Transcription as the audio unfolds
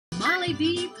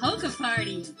BYB Polka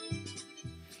Party.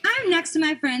 I'm next to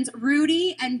my friends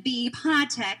Rudy and B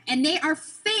Podtek, and they are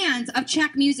fans of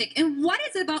Czech music. And what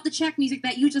is it about the Czech music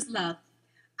that you just love?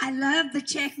 I love the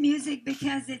Czech music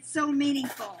because it's so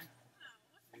meaningful.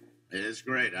 It's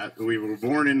great. We were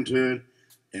born into it,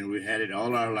 and we had it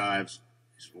all our lives.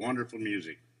 It's wonderful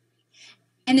music.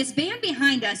 And this band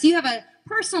behind us, you have a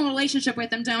personal relationship with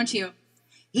them, don't you?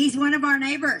 He's one of our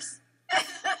neighbors.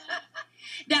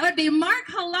 That would be Mark,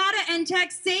 Halata, and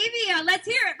Texavia. Let's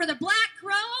hear it for the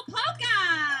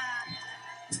BlackCrowPolka.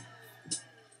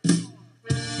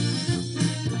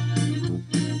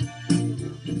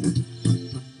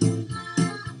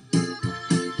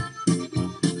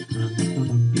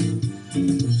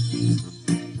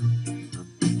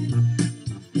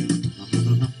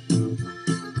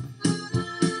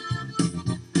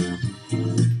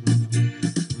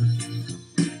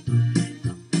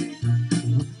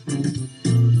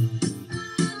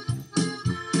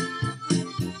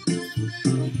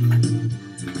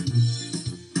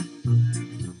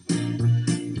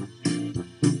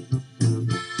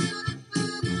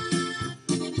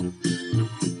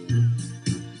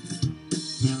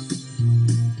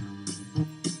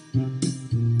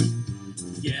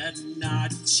 Jedna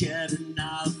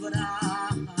černá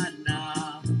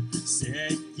vrána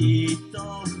sedí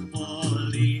to v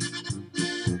poli,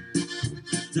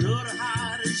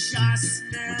 druhá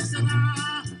žasne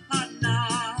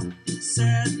zrána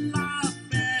sedla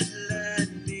vedle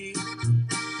ní.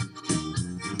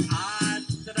 A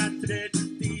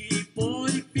tretí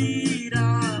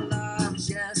pojpírala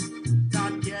žest,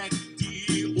 tak jak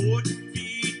ti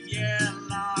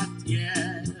odviděla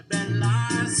tebe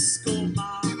lásko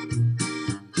má.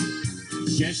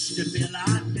 Ještě byla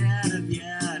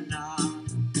nervěná.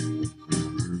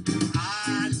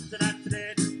 A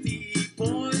třetí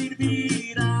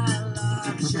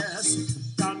pojpírala žest,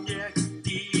 tam jak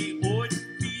ti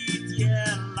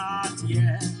odviděla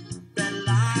tebe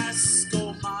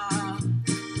lásko má.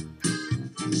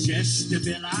 Ještě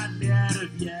byla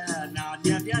nervěná,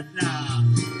 nervěná.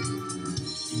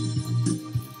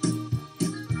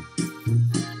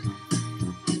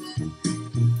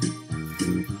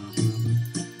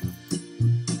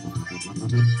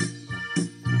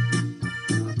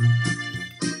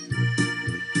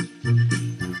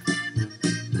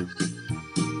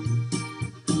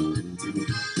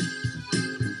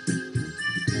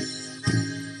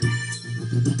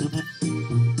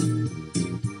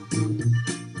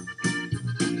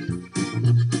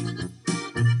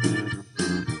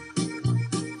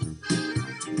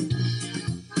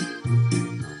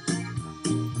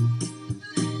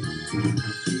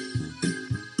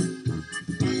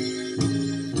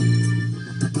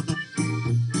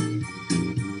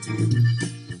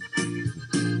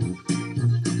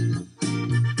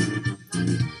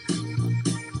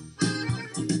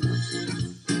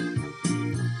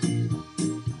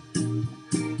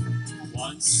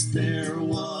 Once there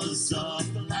was a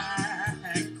black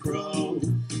crow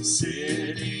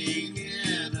sitting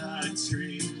in a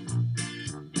tree.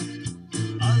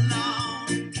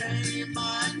 Along came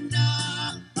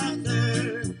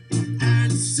another,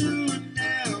 and soon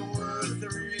there were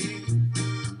three.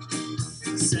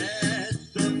 Said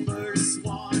the first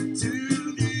one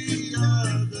to the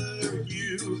other,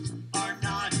 "You are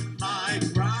not my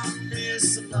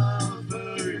promised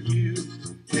lover. You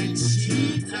can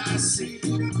cheat, I see.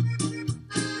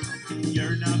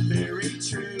 You're not very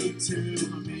true to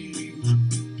me."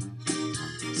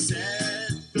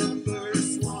 Said the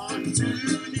first one to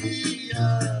the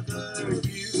other,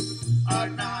 "You are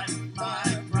not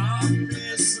my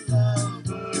promised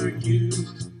lover. You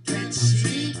can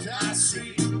cheat, I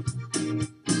see.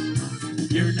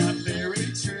 You're not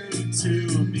very true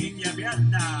to me." Yeah, yeah,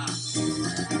 nah.